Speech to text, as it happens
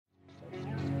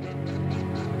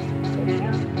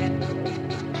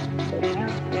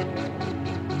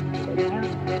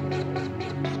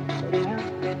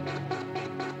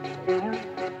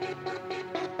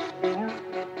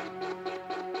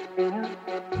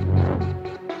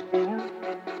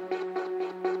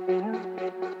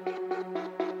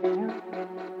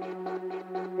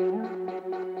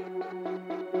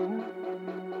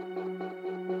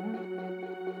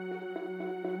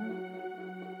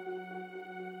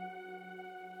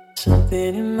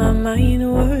Something in my mind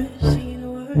was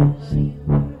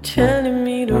telling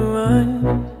me to run,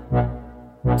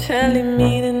 telling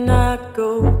me to not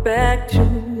go back to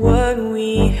what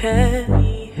we had.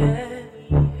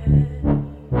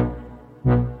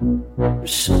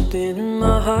 Something in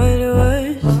my heart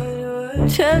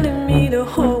was telling me to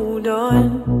hold on,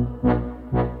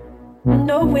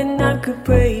 knowing I could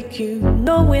break you,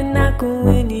 knowing I could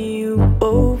win you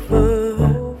over.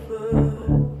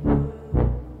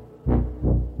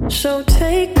 So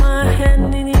take my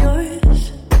hand in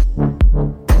yours,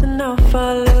 and I'll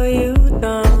follow you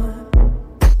down.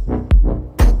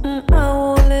 And I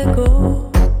won't let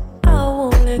go, I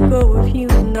won't let go of you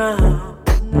now.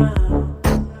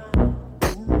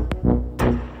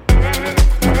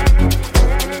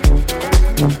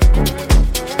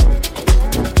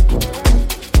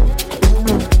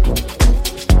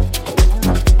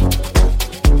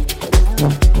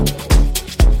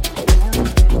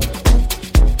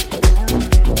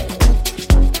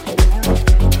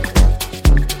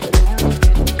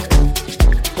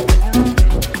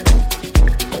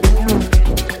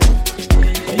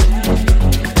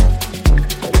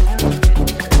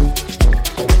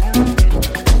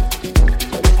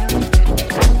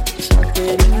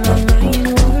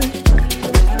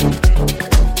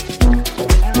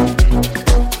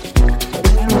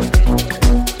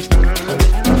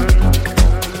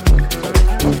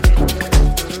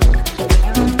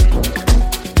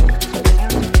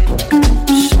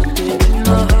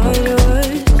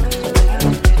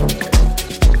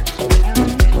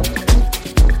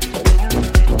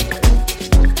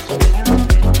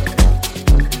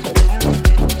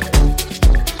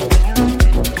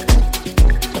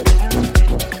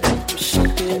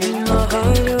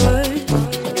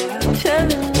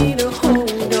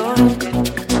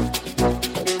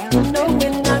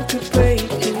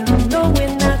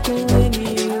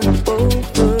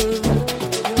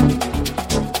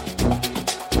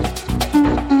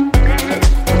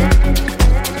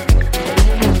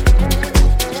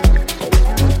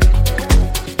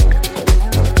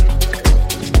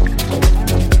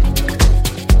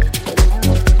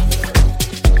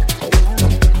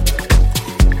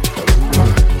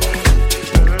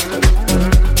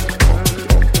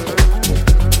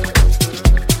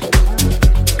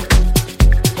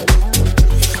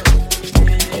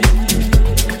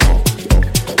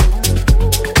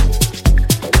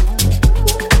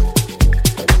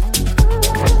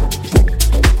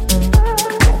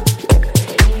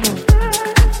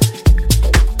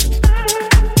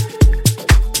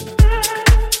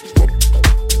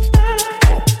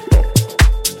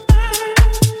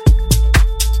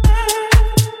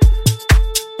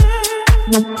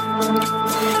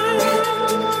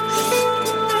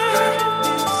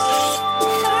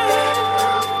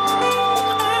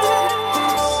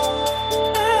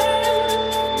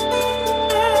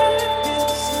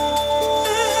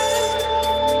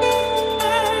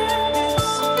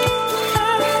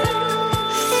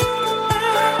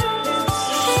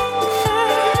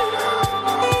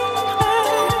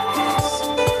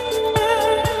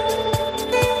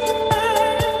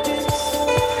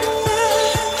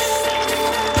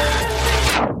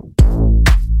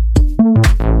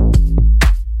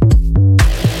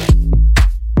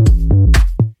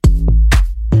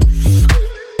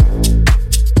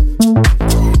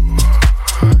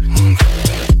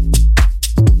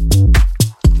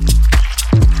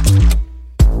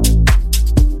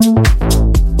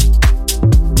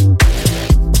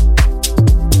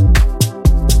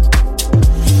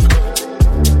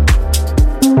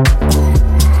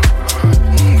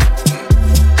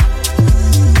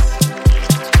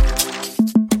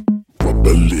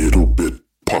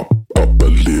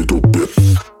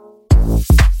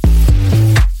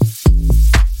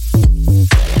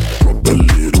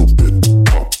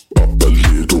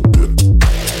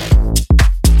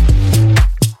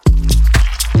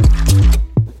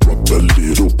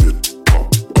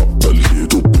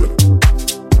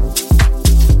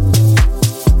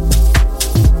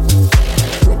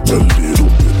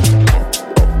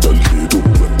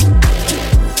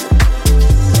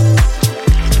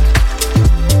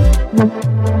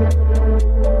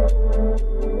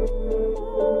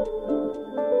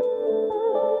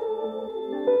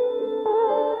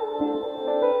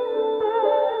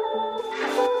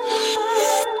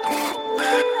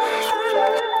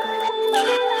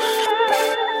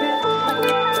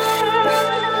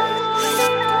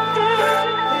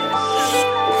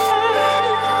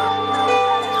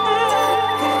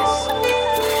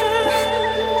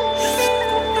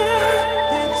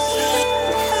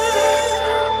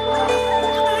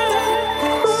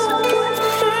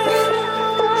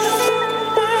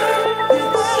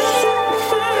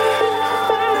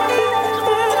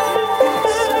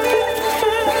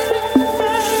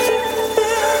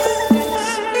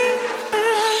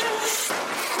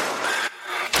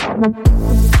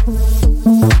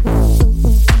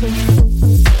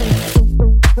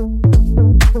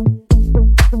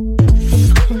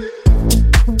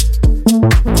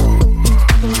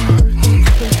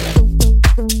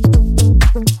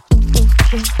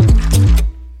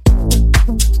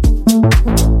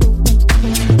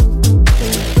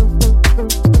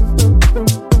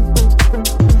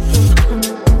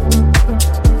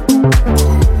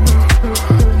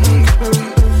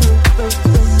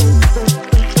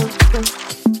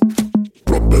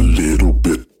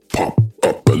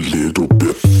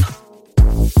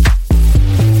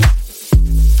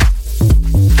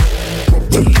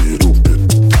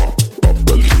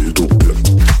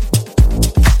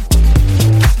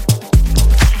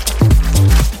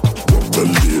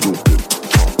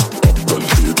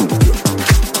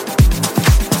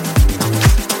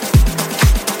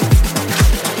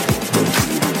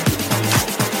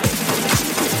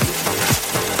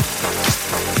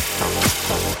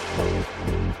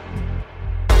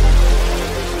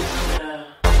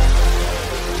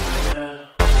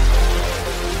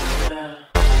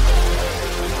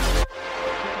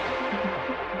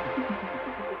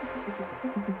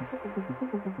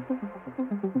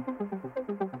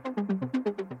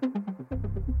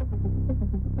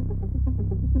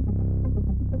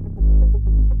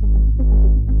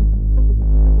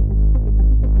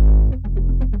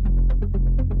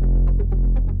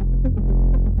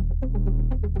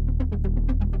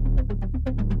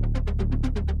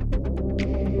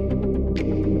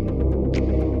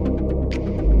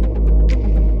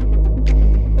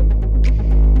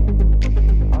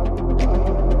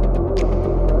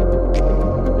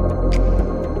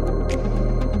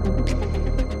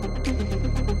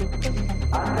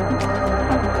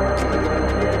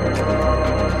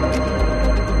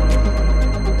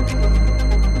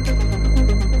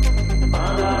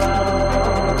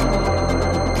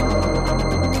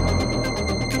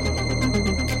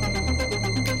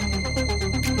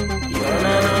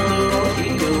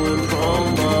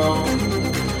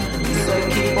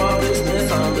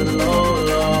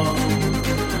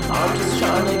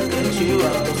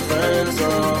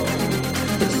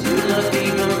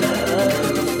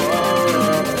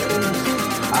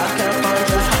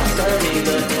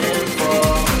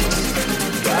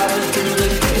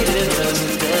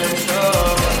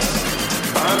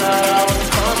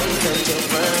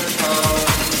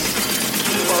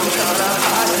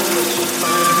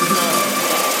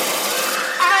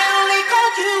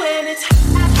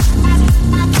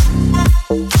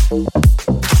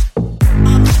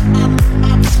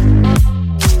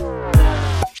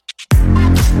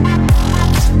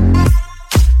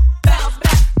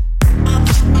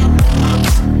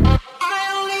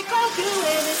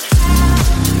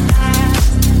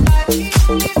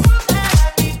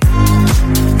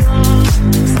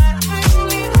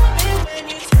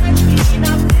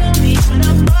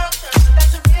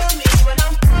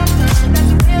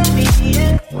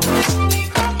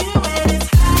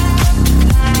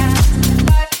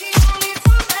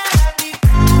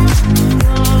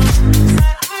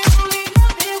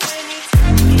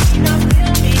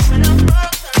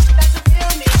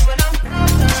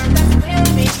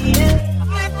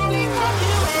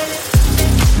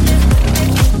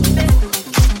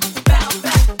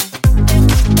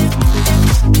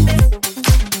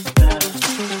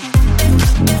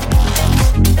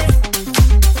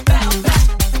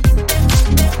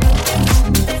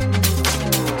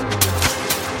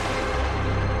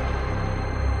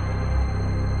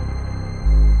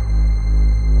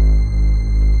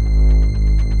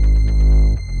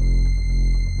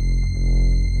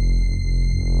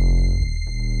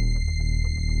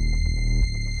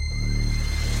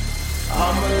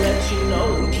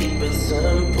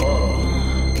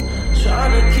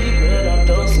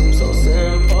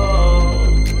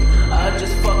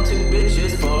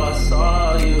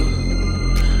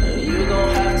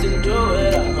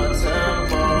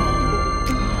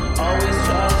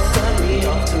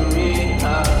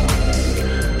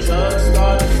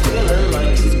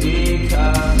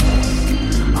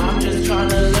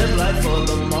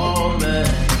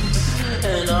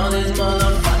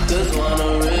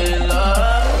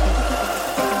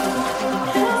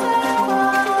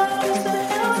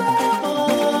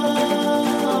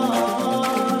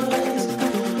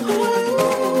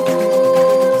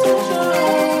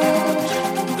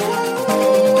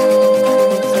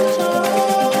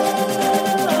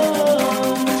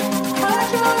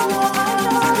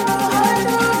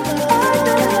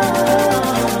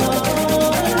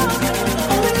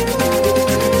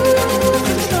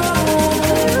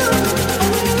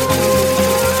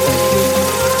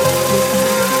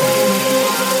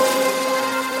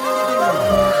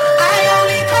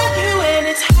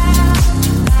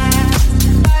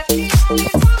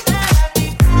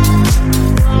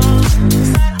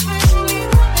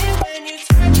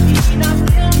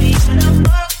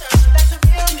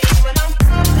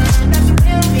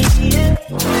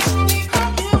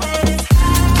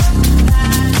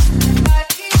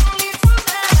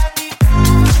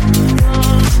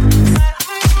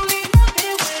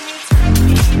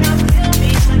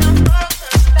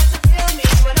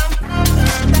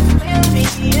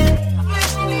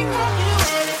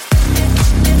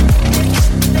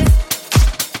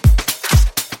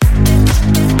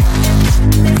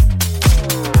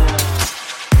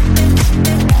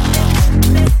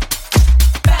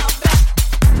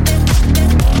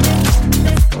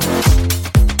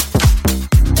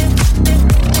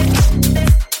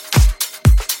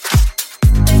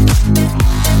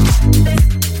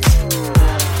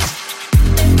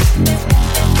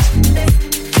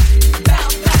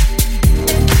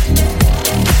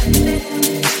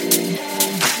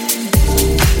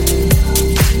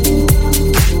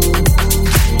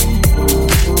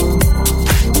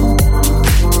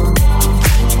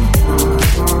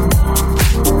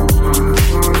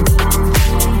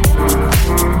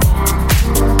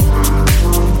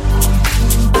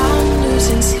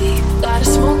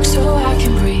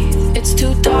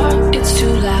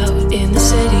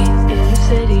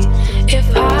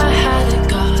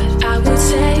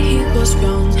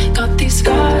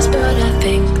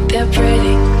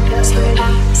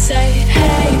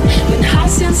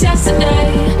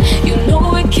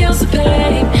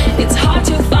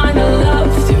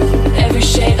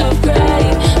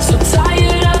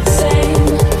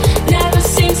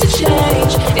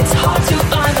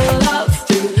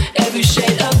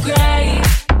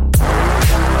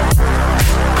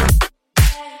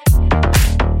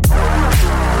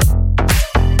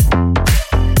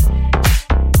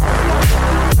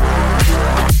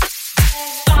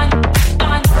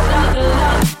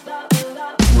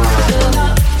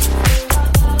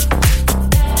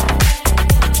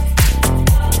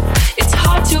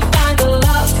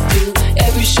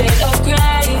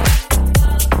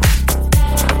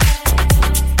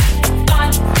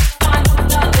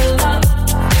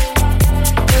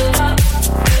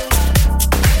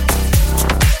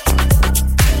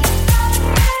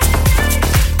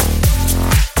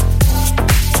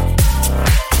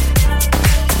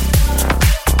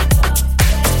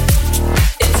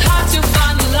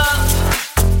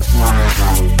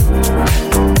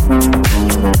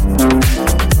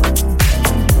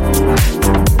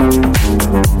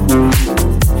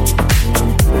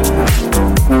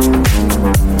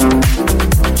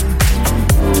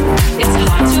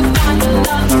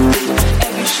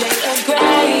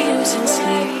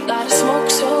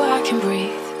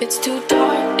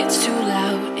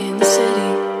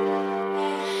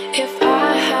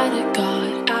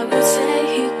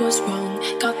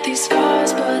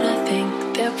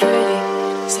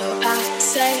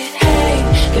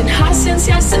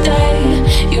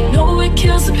 day. You know it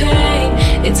kills the pain.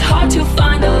 It's hard to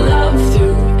find a love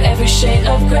through every shade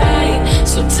of gray.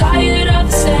 So tired of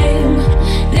the same,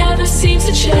 never seems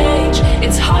to change.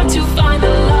 It's hard to find a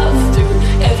love through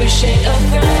every shade of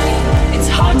gray. It's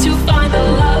hard to find a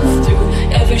love through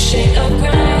every shade of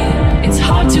gray. It's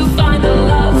hard to find a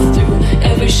love through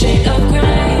every shade of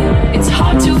gray. It's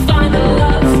hard to find a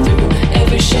love through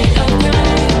every shade of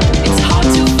gray. It's hard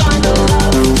to find a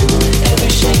love through every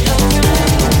shade of gray.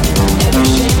 Every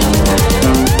shade of gray.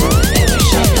 Every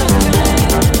shade of gray.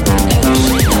 Every shade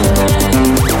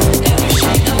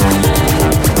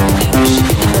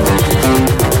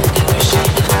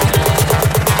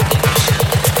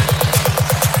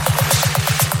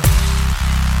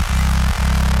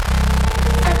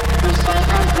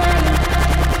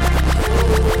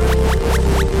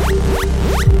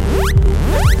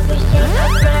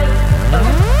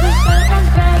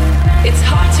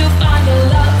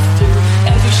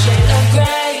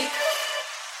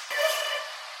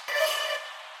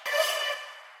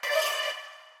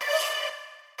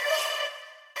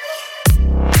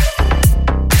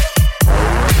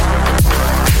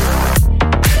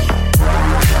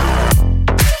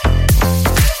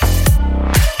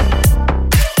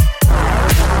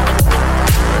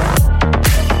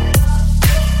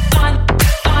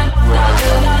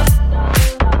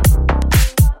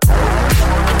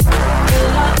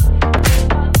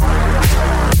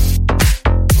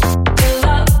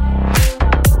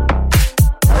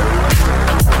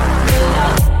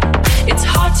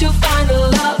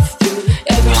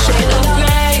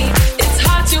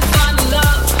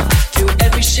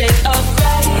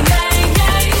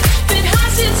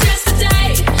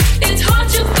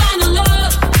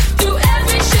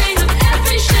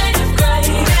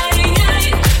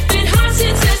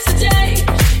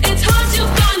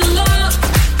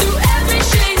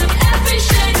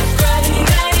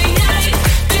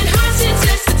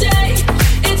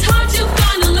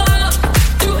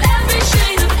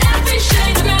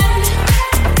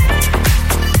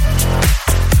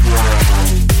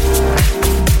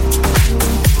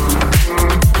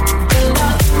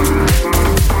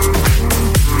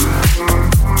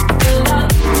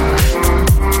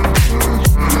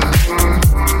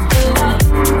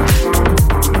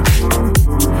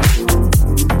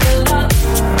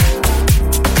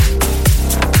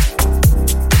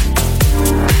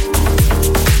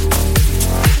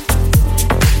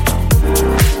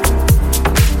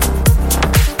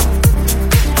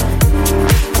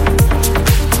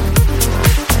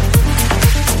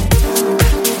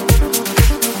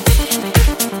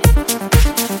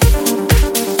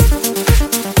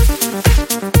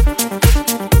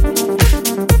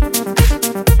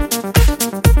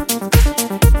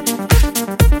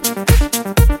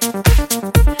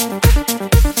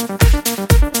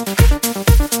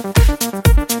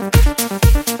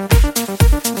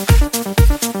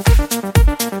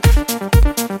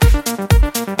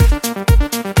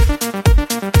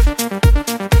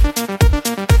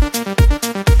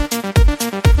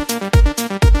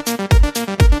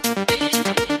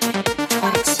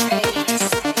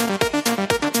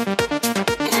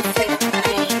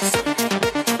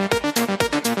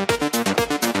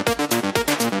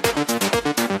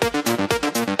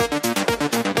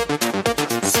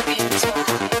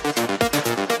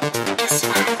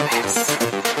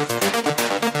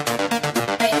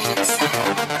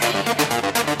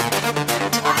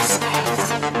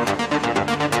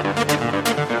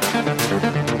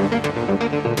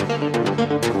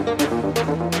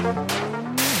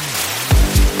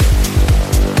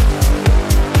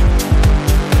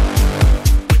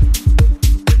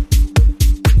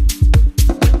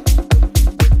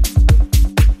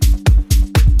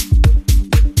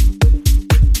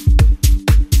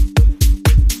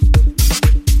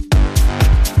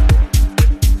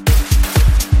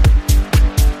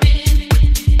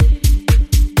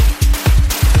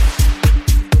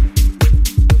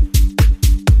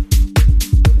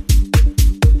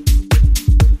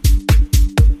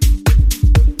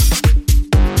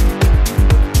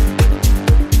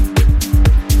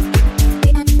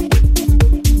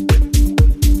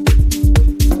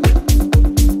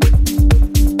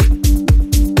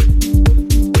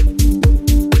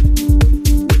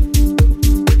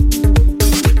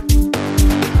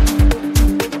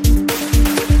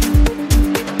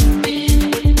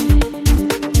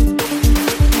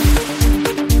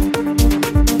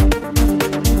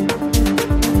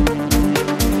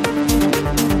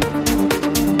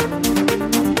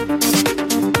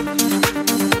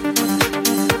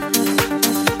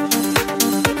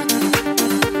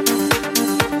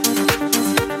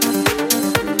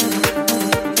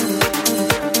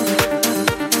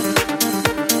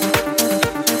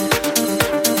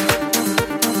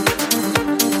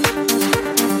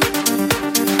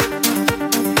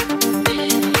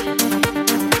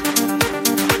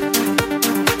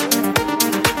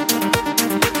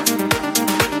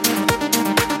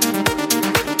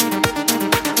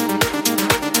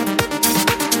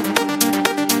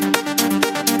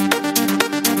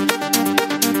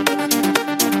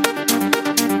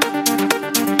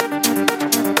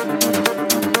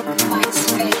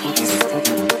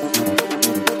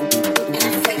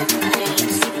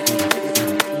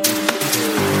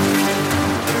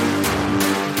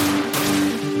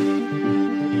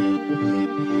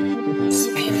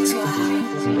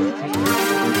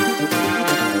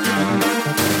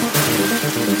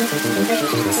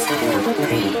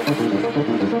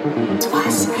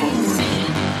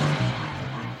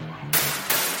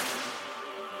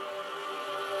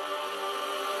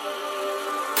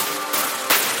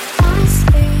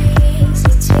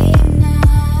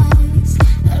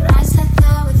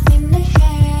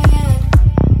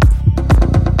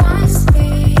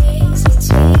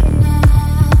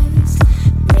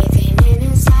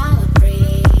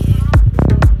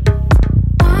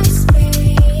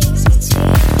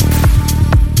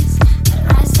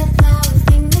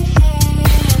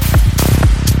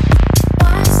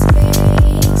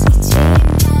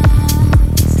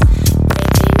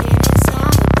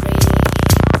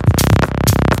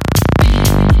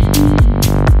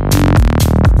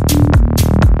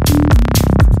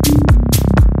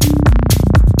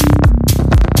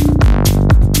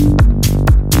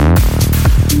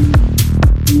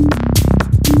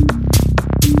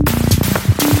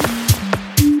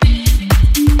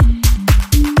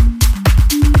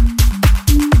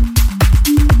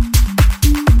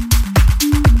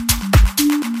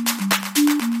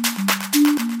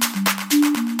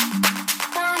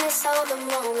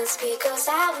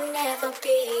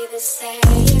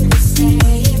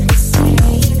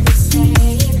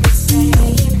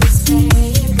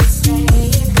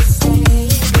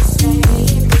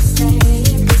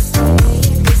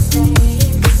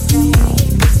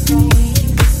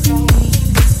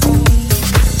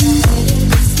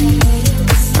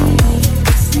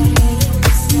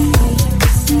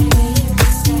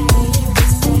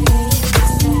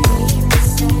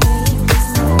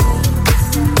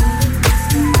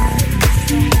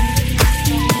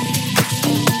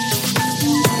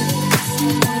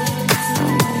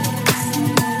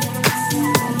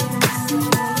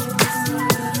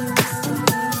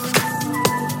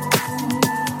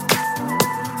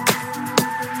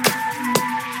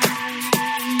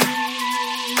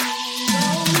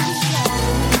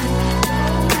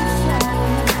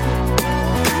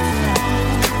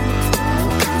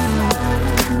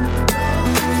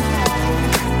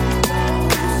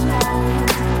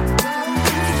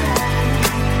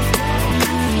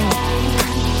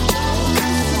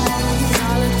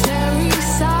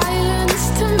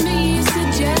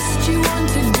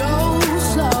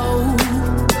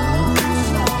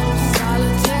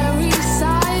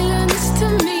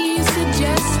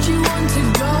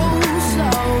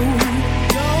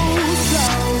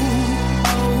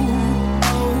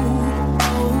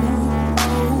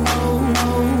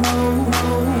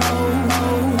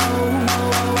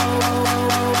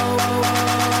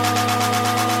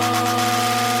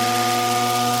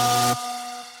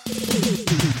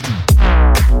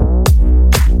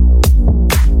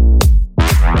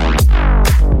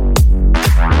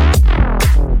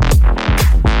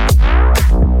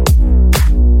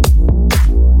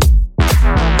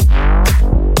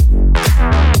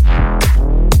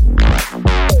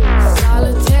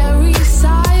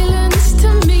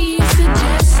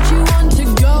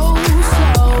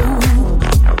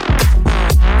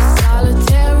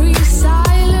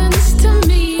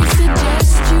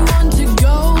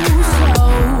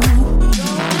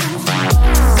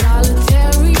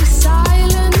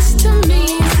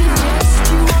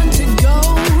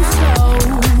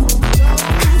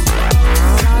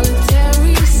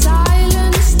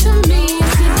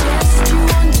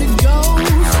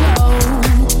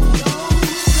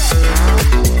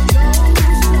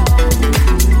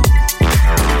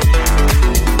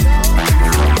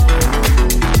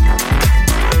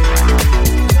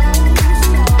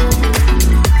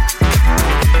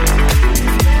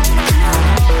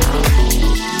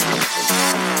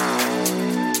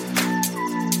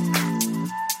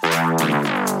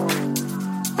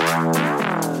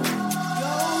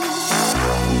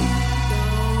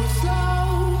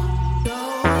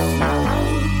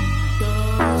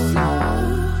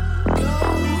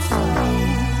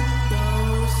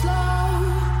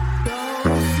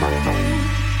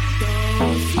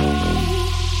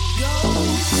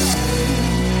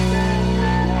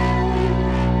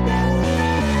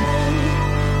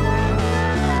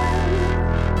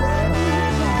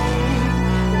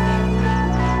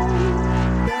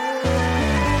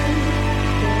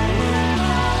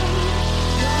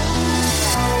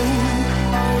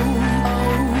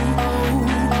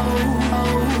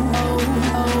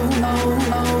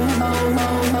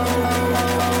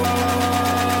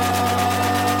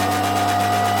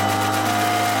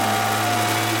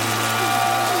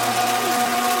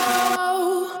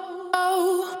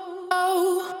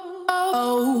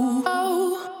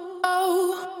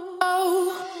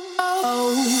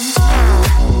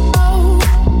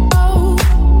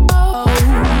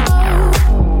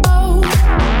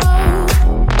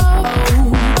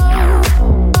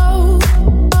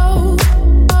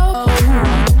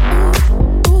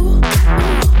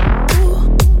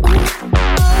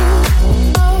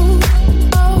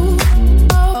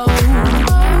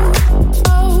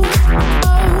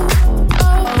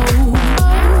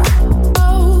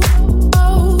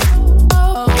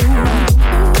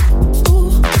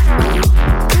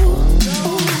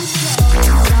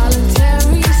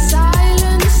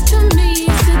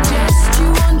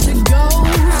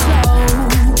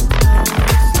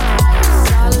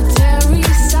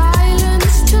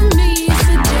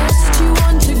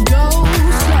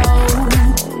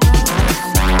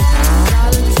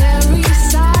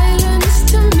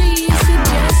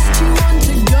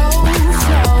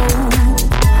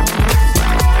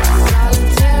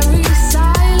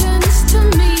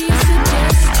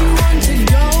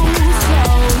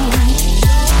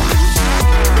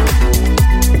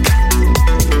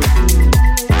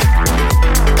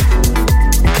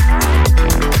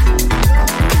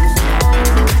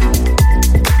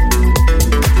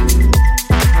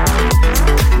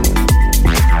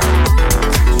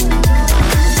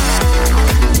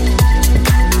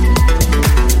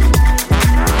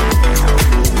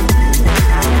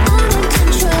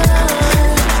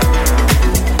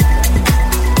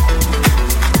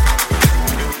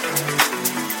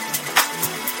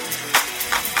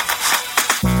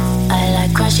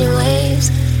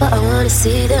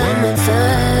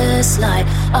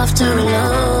after a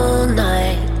long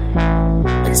night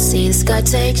and see the sky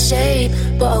take shape,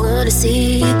 but I wanna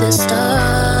see the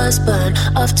stars burn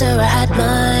after I had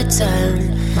my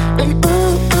turn. And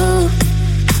ooh,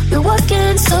 you're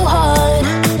working so hard,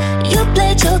 you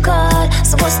played your card,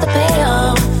 so what's the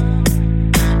payoff?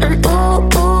 And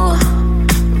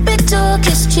ooh, big talk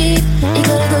is cheap, you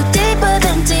gotta go deeper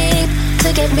than deep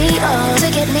to get me up, to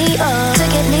get me up, to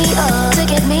get me up, to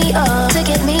get me up, to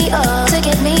get me up, to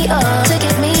get me up, to get me up, to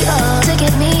get me up, to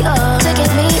get me up, to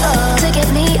get me up, to get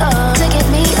me up, to get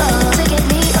me up, to get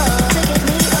me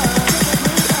up,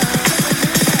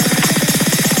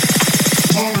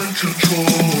 I'm in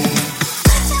control.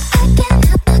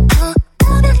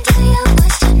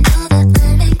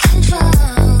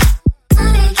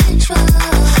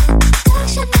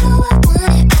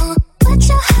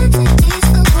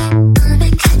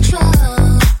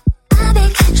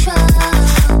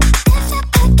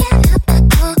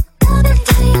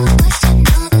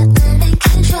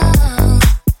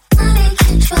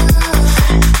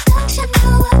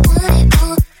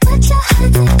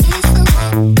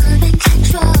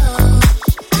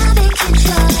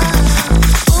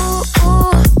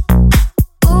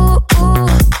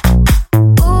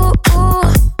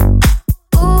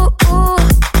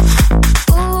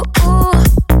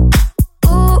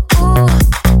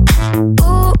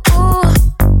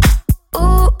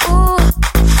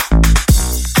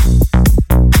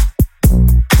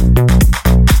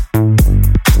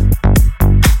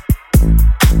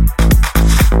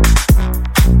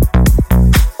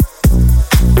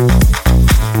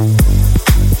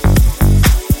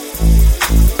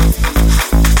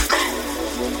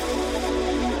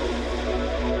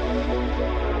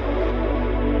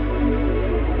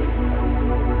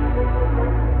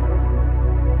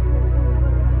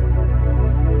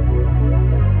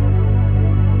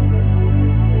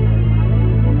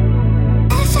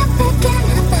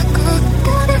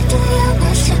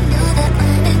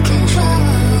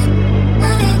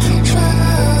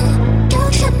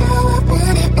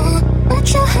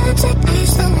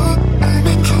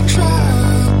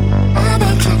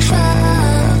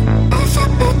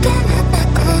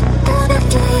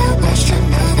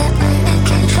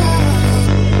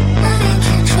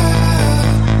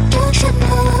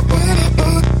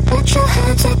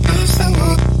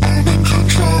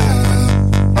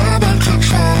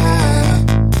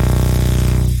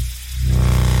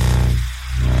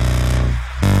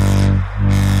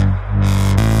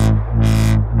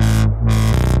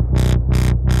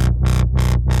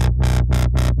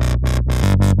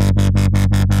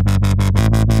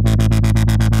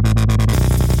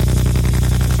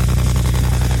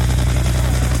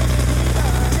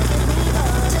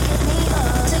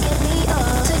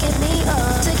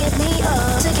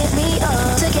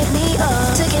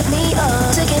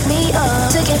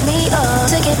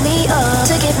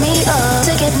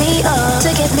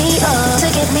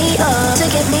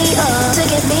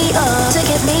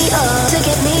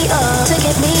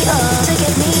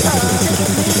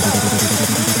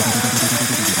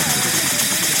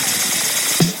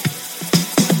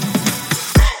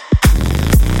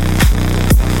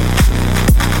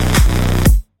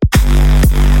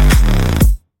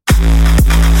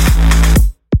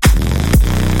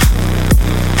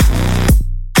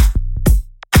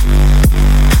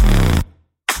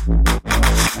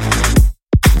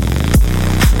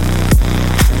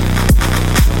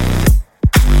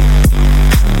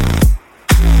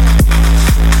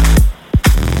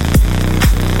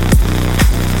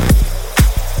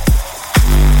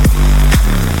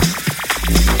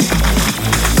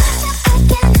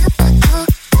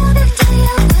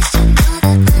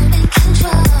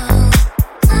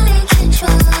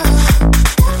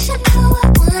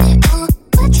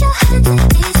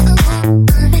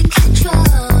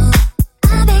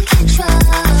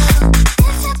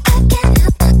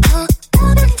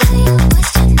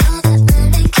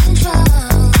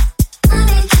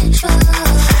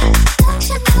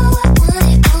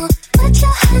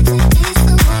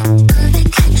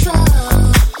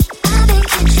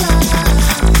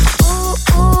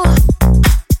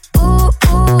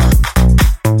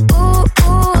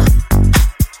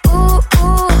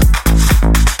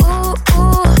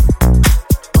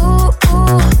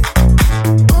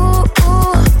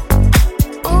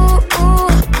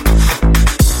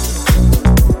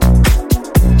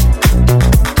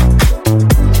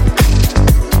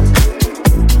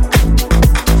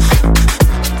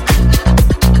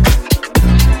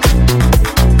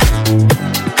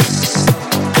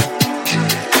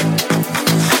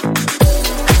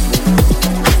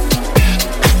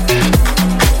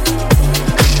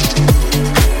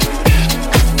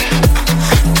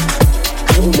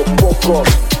 Turn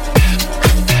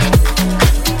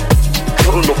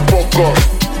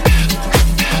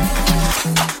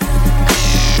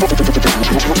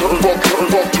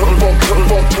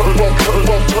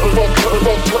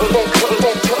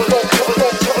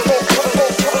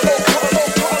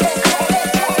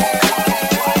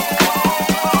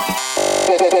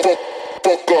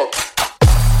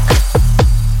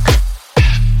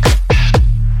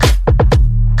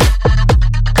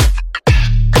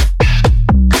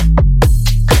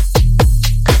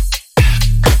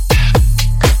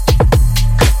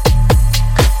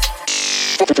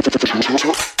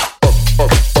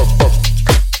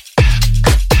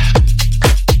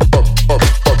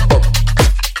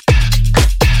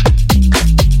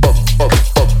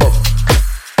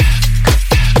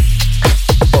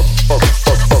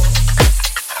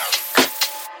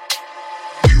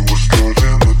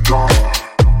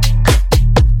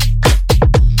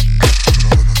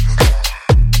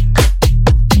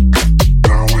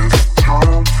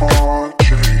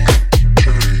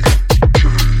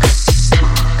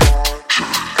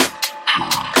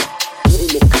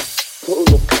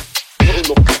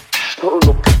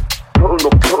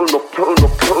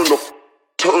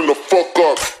the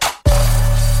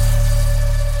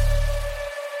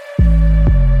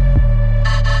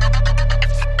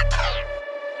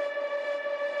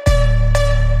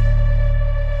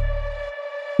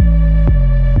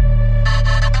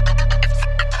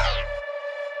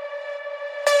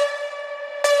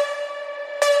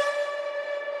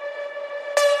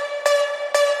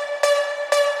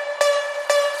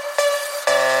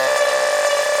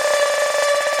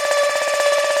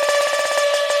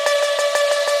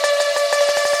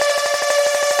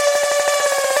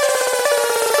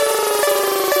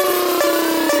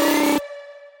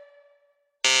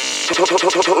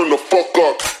fuck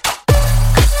up.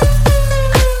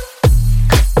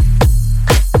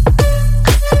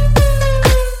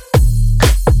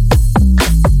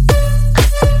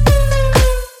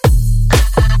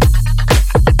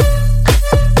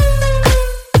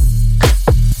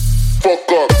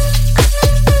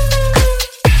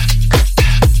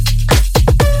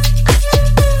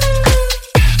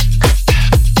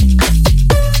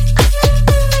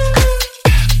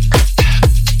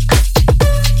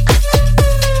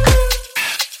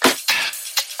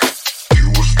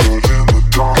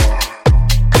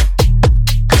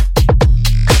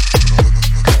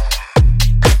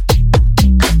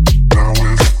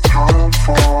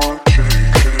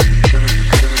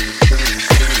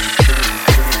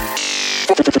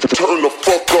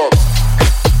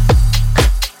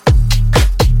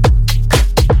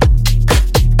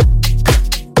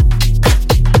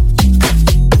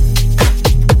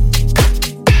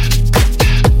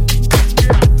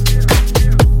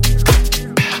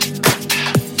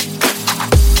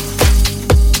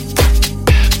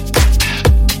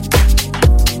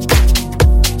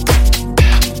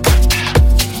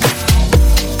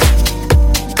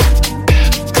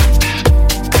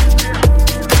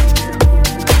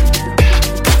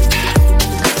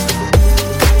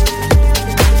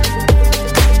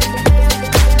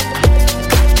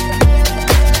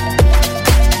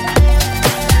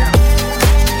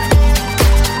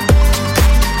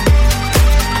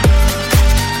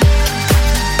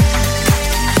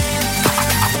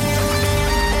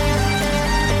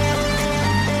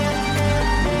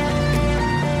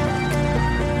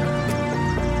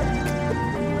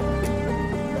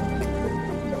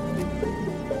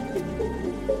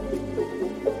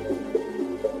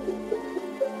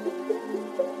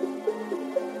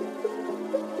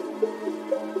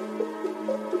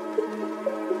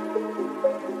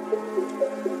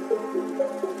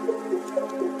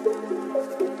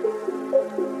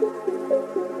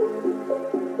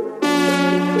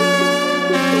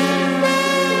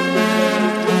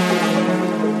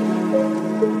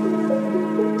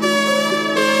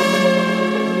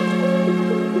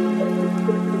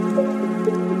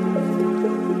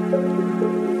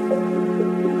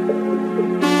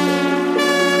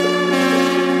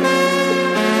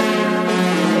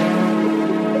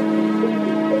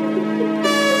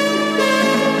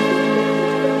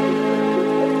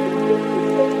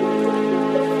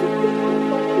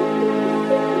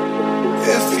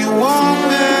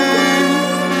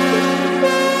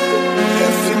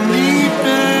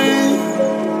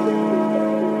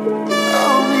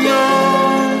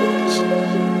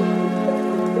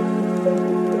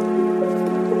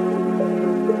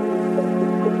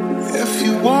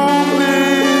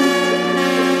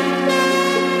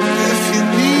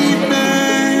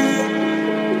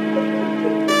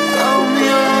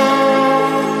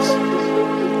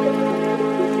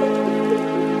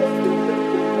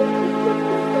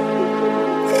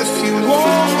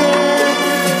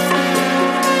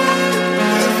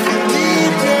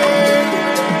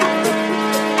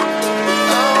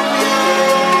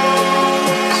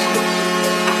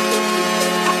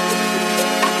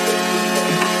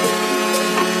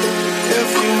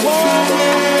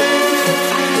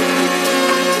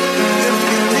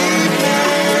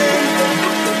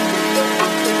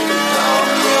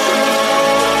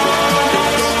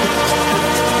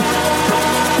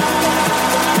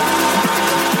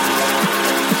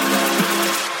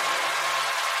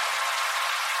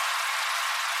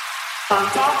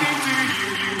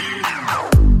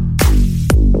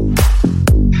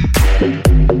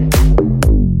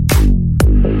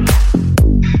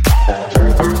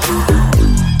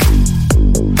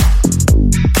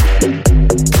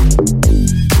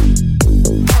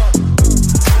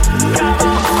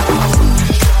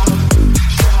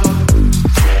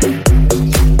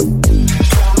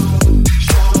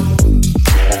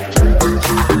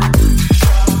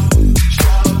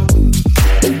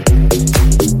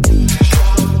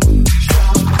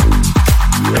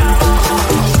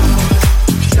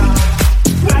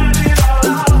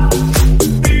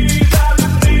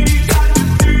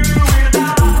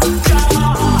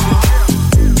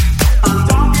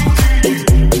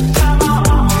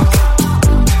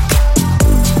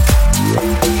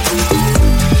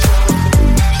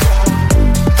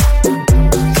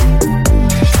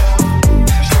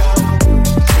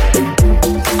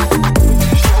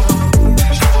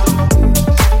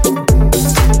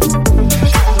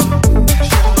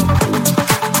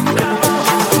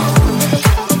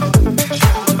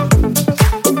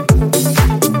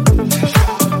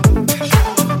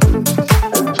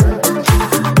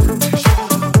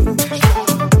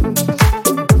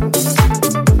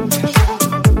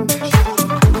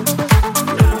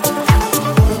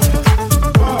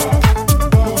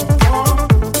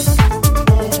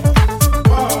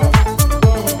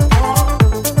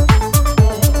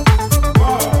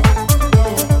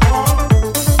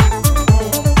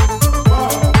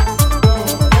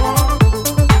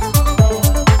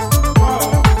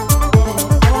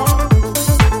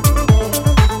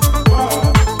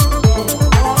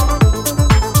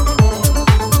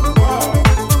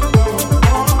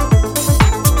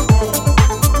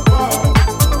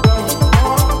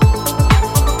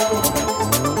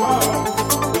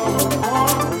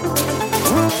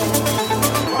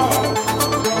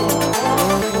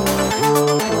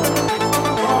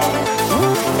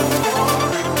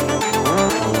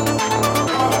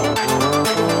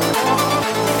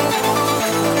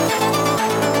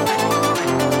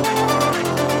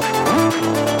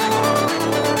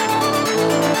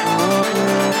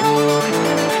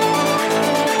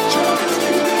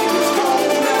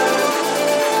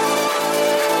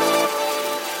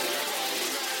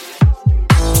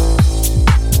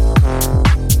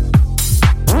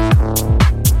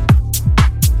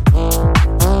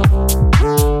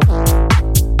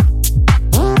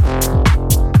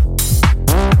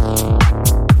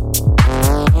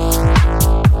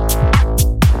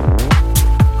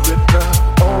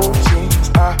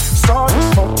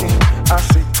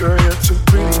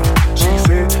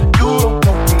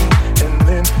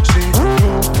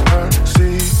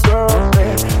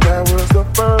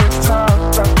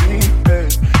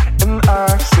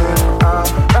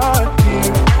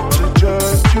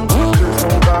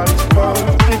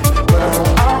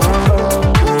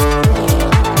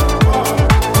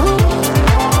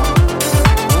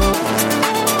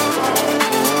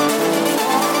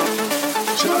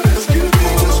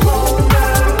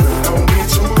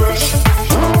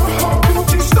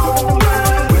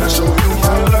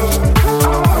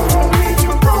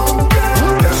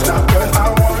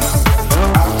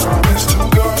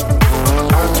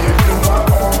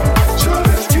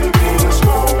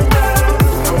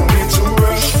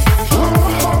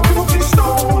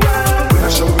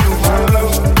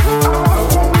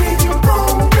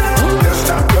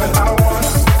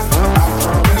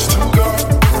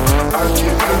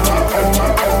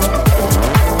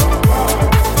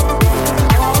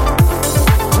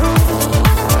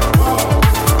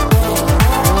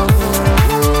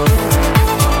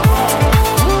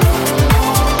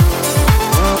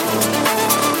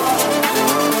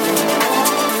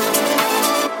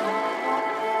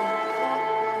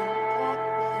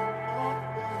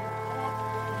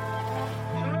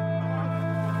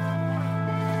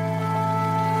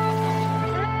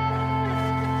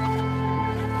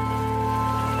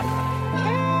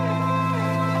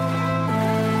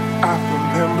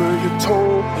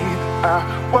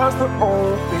 was the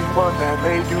only one that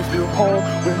made you feel home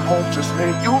when home just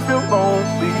made you feel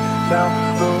lonely. Now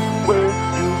the way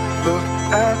you look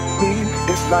at me,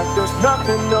 it's like there's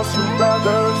nothing else you'd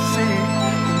rather see.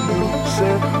 You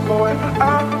said, boy,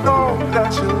 I know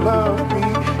that you love me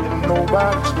and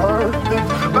nobody's perfect,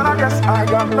 but I guess I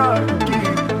got lucky.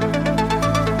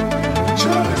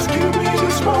 Just give me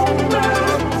this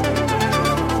moment.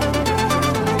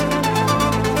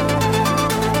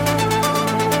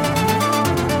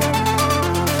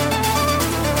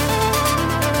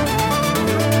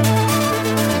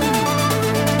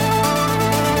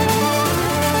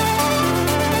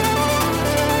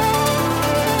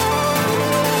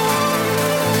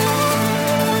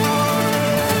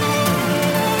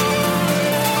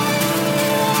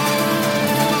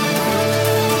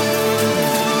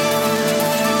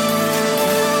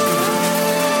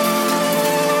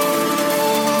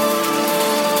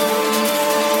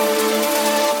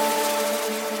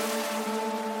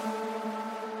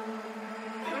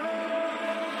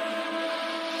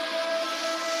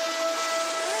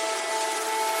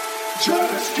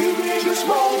 Just give me this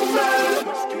moment.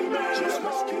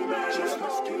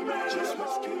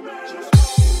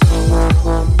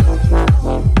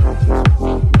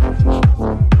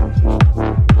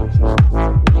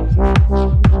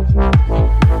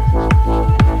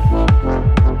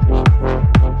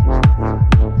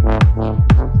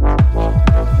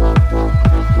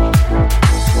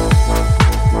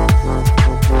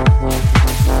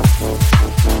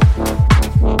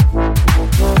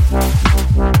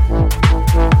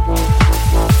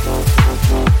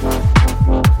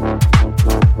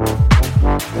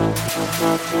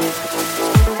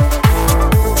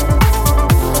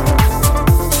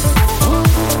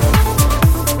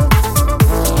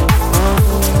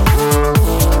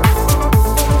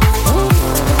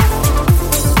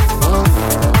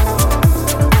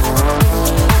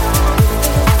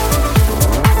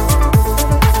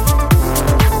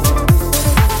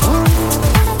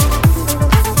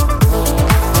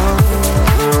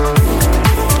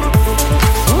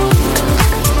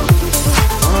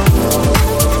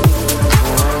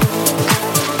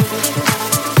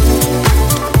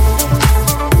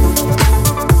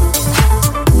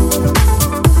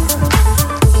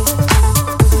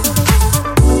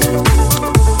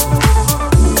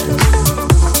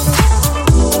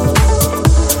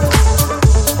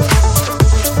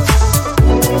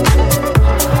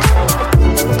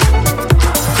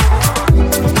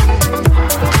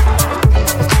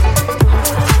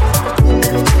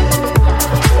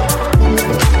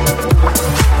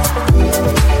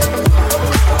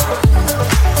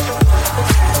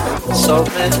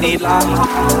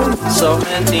 So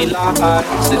many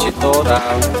lies that you thought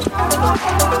out.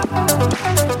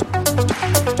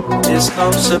 It's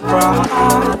no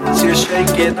surprise your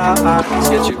shaking eyes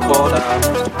get you caught out.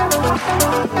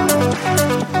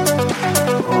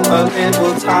 A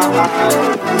little time,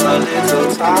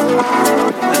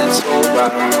 and it's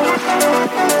alright.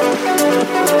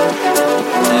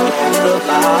 And all the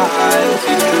lies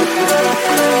you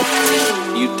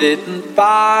drew, you didn't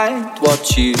find what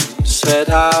you set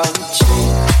out to.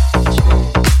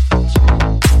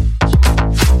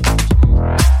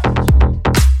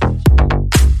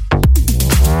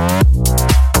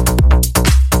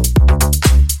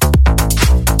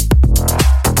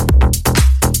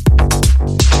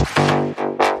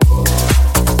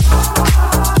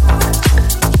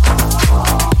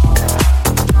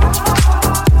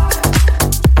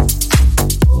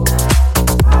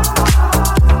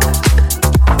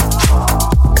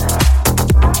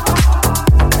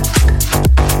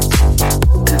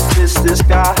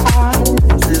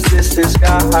 This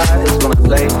guy is gonna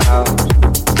play out.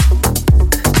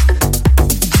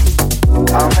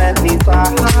 How many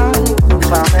lies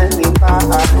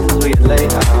will you lay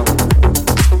out?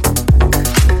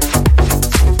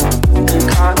 You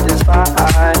can't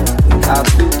decide how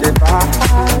to divide.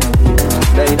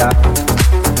 Laid out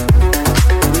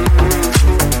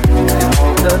in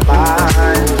all the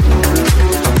lines.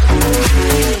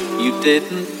 You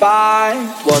didn't find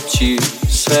what you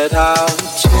set out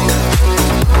to.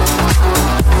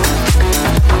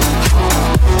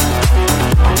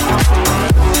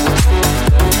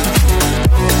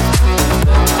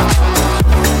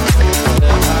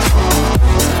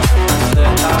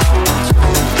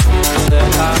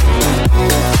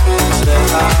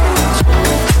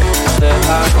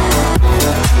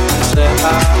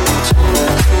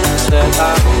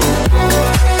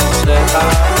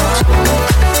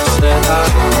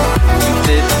 You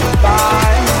didn't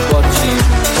find what you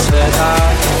set out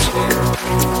to.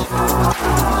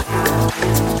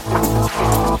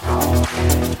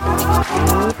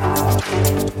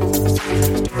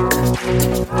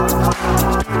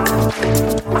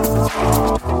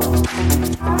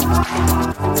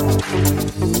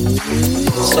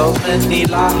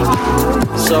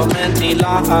 So many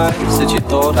lies that you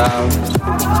thought out.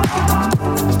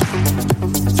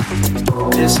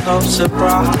 It's no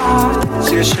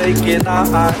surprise your shaking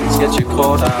eyes get you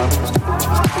caught out.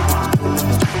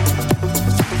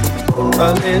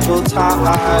 A little time,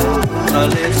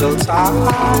 and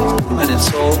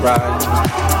it's alright.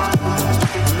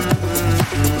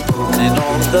 And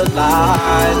all the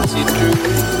lines you drew,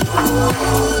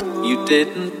 you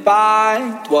didn't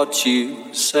find what you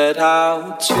set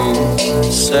out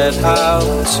to, set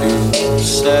out to,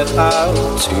 set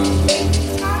out to.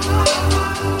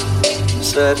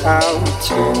 Set out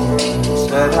to,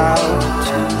 set out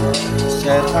to,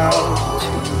 set out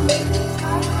to,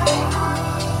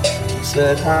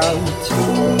 set out to,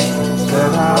 set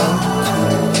out to,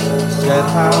 set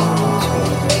out to,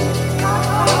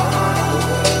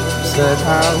 set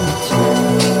out to,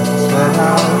 set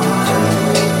out to,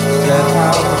 set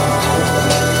out to.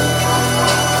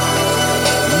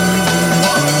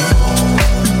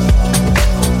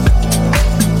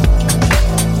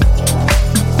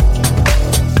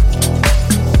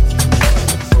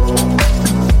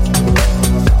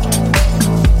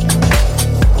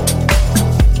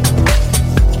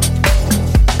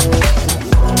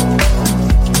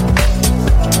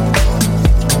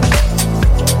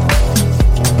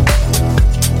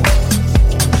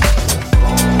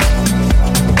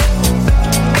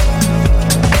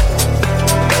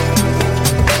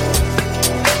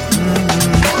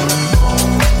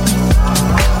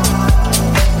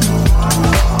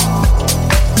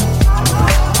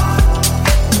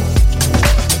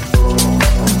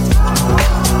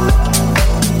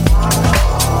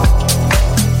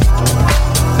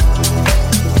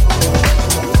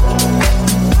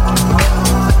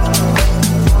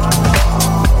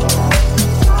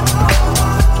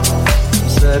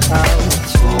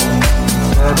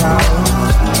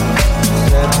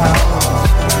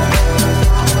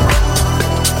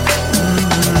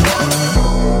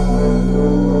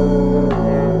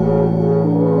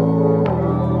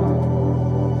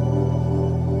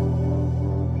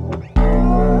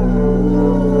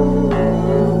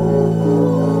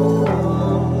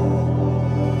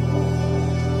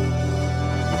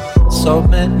 So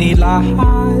many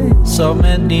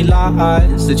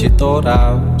lies that you thought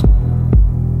out.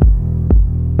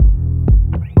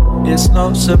 It's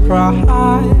no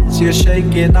surprise your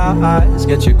shaking eyes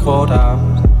get you caught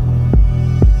out.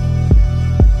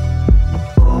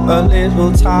 A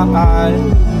little time,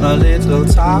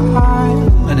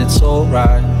 and it's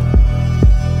alright.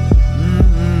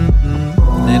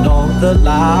 And all the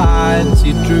lines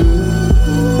you drew,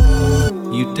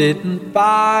 you didn't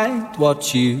bite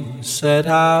what you set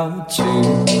out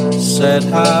to, set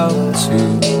out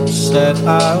to, set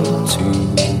out to,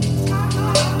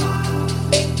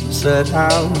 set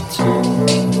out to,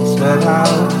 set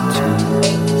out to,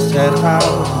 set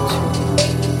out to.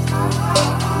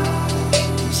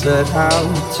 Set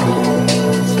out to,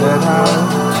 set out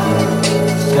to,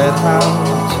 set out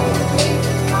to,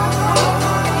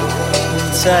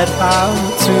 set out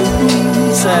to,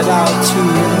 set out to,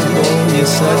 oh, you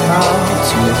set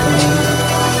out to.